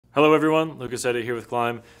Hello everyone, Lucas Edit here with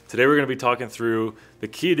KLIM. Today we're going to be talking through the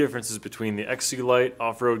key differences between the XC Lite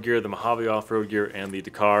off-road gear, the Mojave off-road gear, and the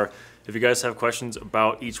Dakar. If you guys have questions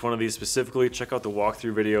about each one of these specifically, check out the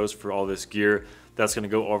walkthrough videos for all this gear. That's going to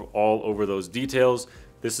go all over those details.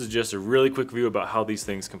 This is just a really quick view about how these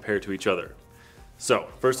things compare to each other. So,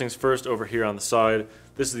 first things first, over here on the side,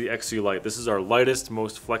 this is the XC Lite. This is our lightest,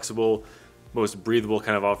 most flexible, most breathable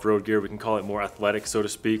kind of off-road gear. We can call it more athletic, so to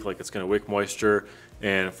speak, like it's going to wick moisture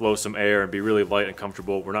and flow some air and be really light and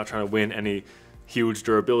comfortable. We're not trying to win any huge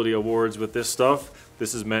durability awards with this stuff.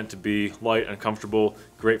 This is meant to be light and comfortable,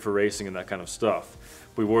 great for racing and that kind of stuff.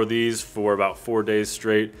 We wore these for about 4 days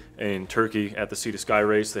straight in Turkey at the Sea to Sky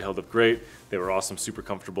race. They held up great. They were awesome, super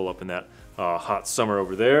comfortable up in that hot summer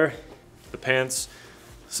over there. The pants,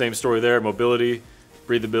 same story there, mobility,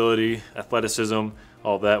 breathability, athleticism,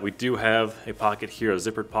 all that. We do have a pocket here, a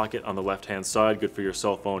zippered pocket on the left-hand side, good for your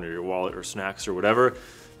cell phone or your wallet or snacks or whatever.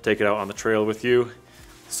 Take it out on the trail with you.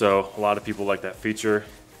 So a lot of people like that feature.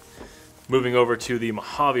 Moving over to the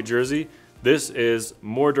Mojave jersey, this is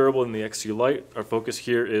more durable than the XC Lite. Our focus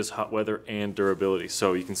here is hot weather and durability.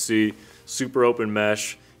 So you can see super open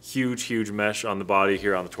mesh, huge mesh on the body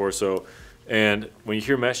here on the torso. And when you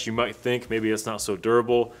hear mesh, you might think maybe it's not so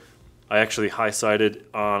durable. I actually high-sided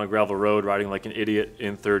on a gravel road riding like an idiot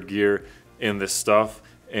in third gear in this stuff,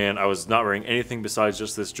 and I was not wearing anything besides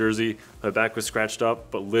just this jersey. My back was scratched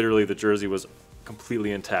up, but literally the jersey was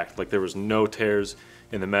completely intact. Like there was no tears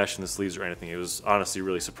in the mesh and the sleeves or anything. It was honestly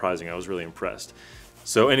really surprising. I was really impressed.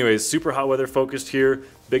 So anyways, super hot weather focused here,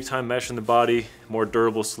 big time mesh in the body, more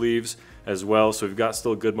durable sleeves as well. So we've got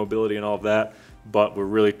still good mobility and all of that, but we're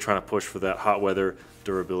really trying to push for that hot weather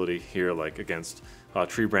durability here, like against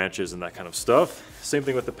tree branches and that kind of stuff. Same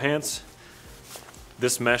thing with the pants.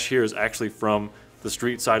 This mesh here is actually from the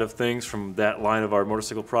street side of things, from that line of our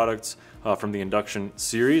motorcycle products, from the Induction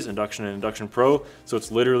series, Induction and Induction Pro. So it's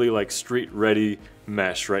literally like street ready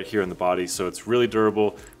mesh right here in the body. So it's really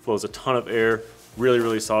durable, flows a ton of air,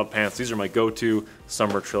 really solid pants. These are my go-to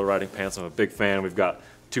summer trail riding pants. I'm a big fan. We've got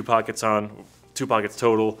two pockets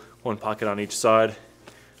total, one pocket on each side.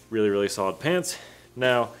 Really solid pants.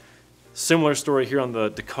 Now, similar story here on the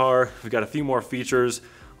Dakar. We've got a few more features,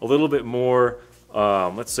 a little bit more,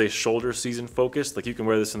 let's say shoulder season focused. Like you can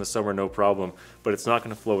wear this in the summer, no problem, but it's not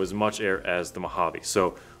gonna flow as much air as the Mojave.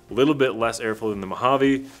 So a little bit less airflow than the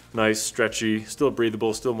Mojave, nice, stretchy, still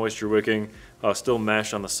breathable, still moisture wicking, still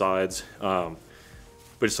mesh on the sides, but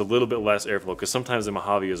just a little bit less airflow because sometimes the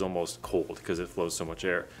Mojave is almost cold because it flows so much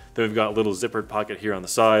air. Then we've got a little zippered pocket here on the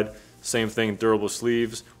side. Same thing, durable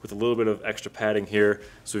sleeves with a little bit of extra padding here.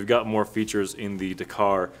 So we've got more features in the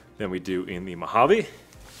Dakar than we do in the Mojave.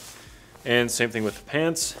 And same thing with the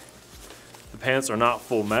pants. The pants are not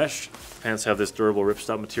full mesh. The pants have this durable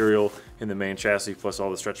ripstop material in the main chassis, plus all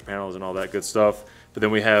the stretch panels and all that good stuff. But then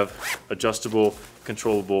we have adjustable,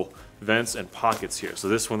 controllable vents and pockets here. So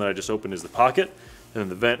this one that I just opened is the pocket. And then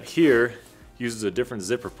the vent here uses a different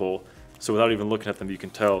zipper pull. So without even looking at them, you can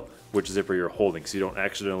tell which zipper you're holding so you don't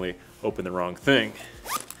accidentally open the wrong thing.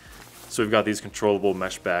 So we've got these controllable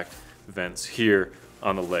mesh-backed vents here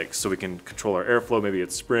on the legs so we can control our airflow. Maybe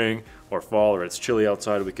it's spring or fall or it's chilly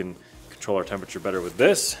outside. We can control our temperature better with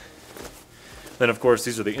this. Then of course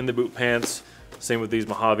these are the in-the-boot pants. Same with these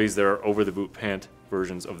Mojaves. There are over-the-boot pant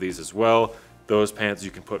versions of these as well. Those pants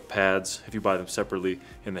you can put pads if you buy them separately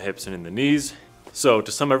in the hips and in the knees. So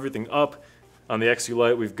to sum everything up, on the XC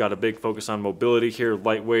Lite, we've got a big focus on mobility here,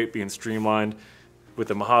 lightweight, being streamlined. With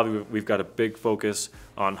the Mojave, we've got a big focus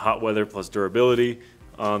on hot weather plus durability.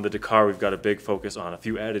 On the Dakar, we've got a big focus on a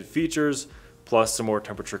few added features, plus some more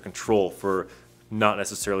temperature control for not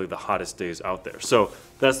necessarily the hottest days out there. So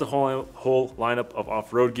that's the whole lineup of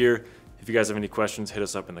off-road gear. If you guys have any questions, hit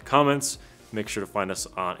us up in the comments. Make sure to find us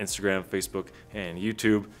on Instagram, Facebook, and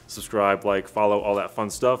YouTube. Subscribe, like, follow, all that fun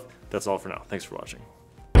stuff. That's all for now. Thanks for watching.